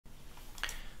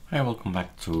Hi, welcome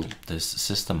back to this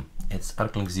system. It's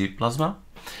ArcoLinux Plasma,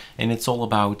 and it's all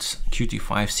about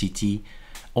qt5ct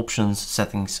options,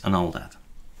 settings, and all that.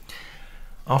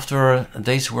 After a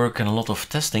day's work and a lot of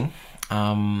testing,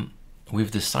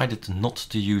 we've decided not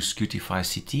to use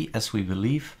qt5ct as we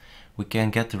believe we can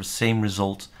get the same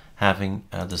result having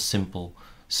the simple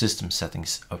system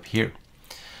settings up here.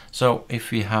 So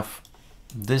if we have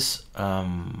this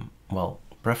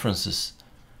preferences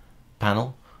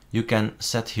panel, you can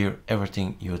set here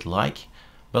everything you would like,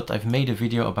 but I've made a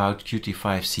video about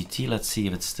qt5ct. Let's see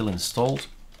if it's still installed.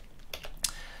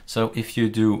 So if you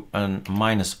do an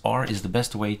 -R is the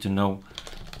best way to know,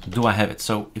 do I have it?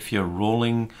 So if you're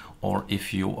rolling or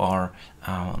if you are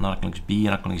an ArcoLinux B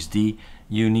and ArcoLinux D,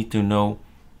 you need to know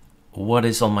what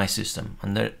is on my system.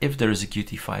 And if there is a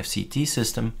qt5ct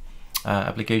system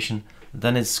application,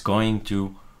 then it's going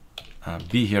to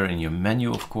be here in your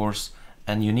menu, of course,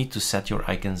 and you need to set your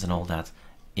icons and all that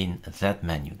in that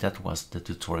menu. That was the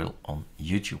tutorial on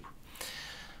YouTube.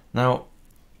 Now,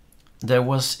 there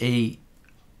was a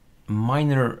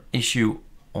minor issue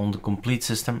on the complete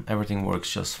system. Everything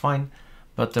works just fine,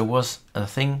 but there was a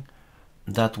thing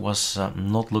that was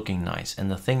not looking nice. And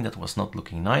the thing that was not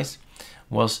looking nice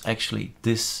was actually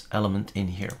this element in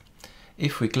here.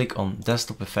 If we click on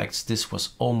desktop effects, this was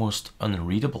almost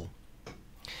unreadable.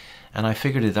 And I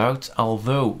figured it out,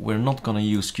 although we're not going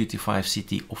to use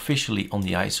qt5ct officially on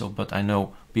the ISO, but I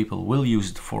know people will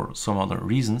use it for some other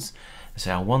reasons. They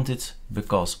say, I want it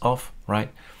because of,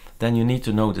 right? Then you need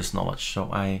to know this knowledge.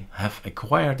 So I have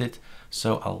acquired it,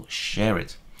 so I'll share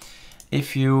it.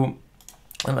 If you,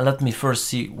 let me first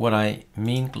see what I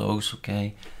mean, close,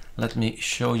 okay. Let me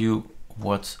show you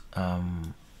what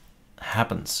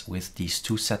happens with these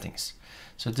two settings.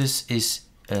 So this is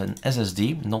an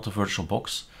SSD, not a virtual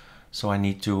box. So I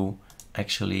need to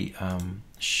actually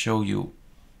show you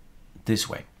this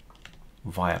way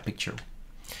via picture.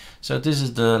 So this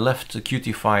is the left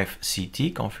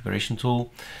qt5ct configuration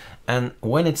tool. And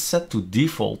when it's set to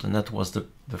default, and that was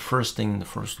the first thing, the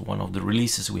first one of the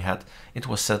releases we had, it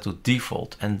was set to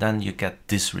default, and then you get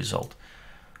this result.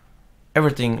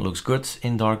 Everything looks good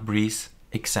in Dark Breeze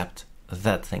except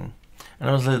that thing. And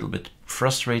it was a little bit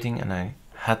frustrating, and I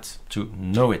had to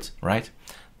know it, right?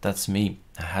 That's me,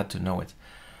 I had to know it.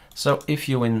 So if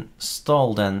you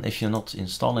install, then if you not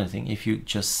install anything, if you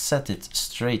just set it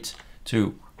straight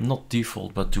to not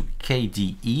default but to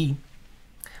KDE,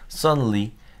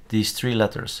 suddenly these three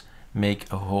letters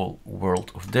make a whole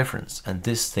world of difference, and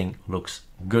this thing looks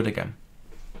good again.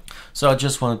 So I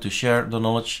just wanted to share the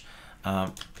knowledge.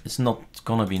 It's not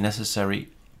gonna be necessary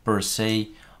per se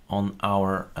on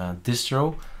our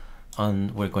distro.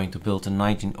 And we're going to build a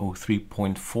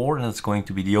 1903.4, and it's going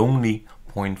to be the only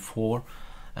 0.4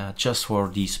 just for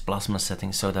these plasma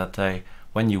settings, so that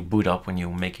when you boot up, when you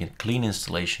make a clean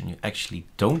installation, you actually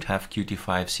don't have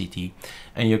qt5ct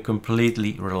and you're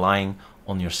completely relying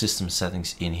on your system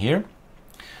settings in here,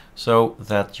 so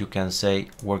that you can say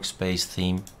workspace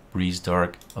theme, Breeze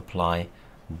Dark, apply,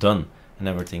 done, and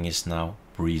everything is now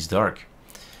Breeze Dark.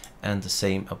 And the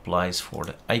same applies for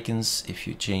the icons. If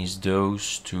you change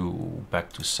those to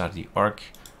back to Sardi Arc,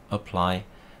 apply.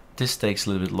 This takes a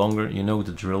little bit longer. You know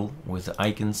the drill with the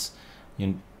icons.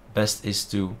 Your best is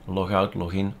to log out,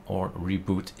 log in, or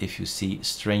reboot. If you see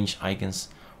strange icons,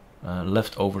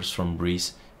 leftovers from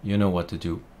Breeze, you know what to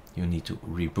do. You need to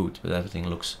reboot, but everything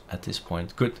looks at this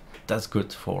point good. That's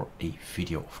good for a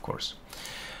video, of course.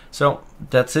 So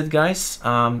that's it, guys.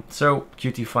 So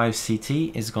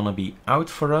qt5ct is gonna be out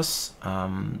for us.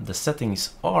 The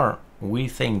settings are, we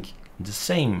think, the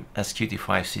same as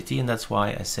qt5ct, and that's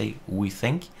why I say we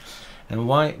think. And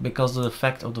why? Because of the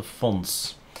fact of the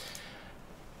fonts.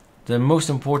 The most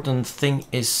important thing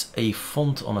is a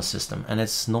font on a system, and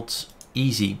it's not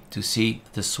easy to see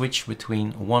the switch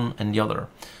between one and the other.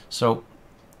 So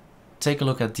take a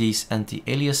look at these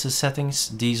anti-aliases settings.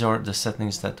 These are the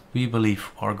settings that we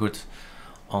believe are good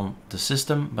on the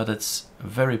system, but it's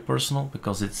very personal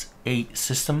because it's a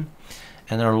system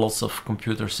and there are lots of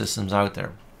computer systems out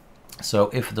there. So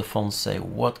if the fonts say,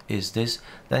 what is this?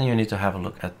 Then you need to have a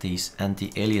look at these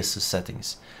anti-aliases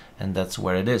settings, and that's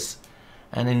where it is.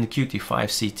 And in the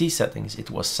qt5ct settings,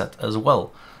 it was set as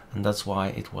well, and that's why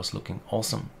it was looking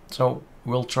awesome. So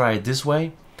we'll try it this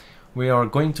way. We are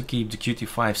going to keep the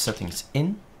qt5 settings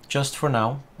in just for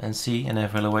now and see and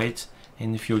evaluate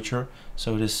in the future.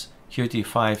 So this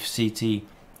qt5ct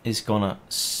is gonna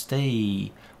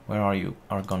stay, where are you,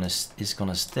 is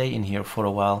gonna stay in here for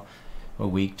a while, a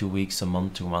week, 2 weeks, a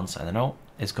month, 2 months, I don't know.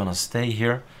 It's gonna stay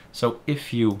here. So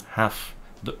if you have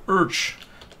the urge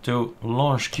to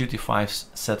launch qt5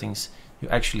 settings, you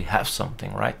actually have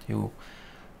something, right? You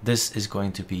this is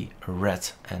going to be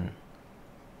read and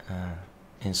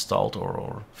installed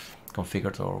or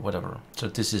configured or whatever. So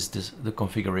this is the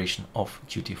configuration of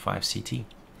qt5ct.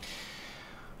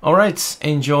 All right,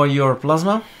 enjoy your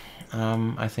Plasma.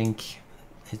 I think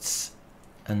it's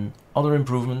another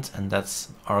improvement, and that's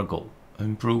our goal.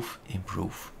 Improve,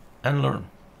 improve, and learn.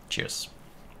 Cheers.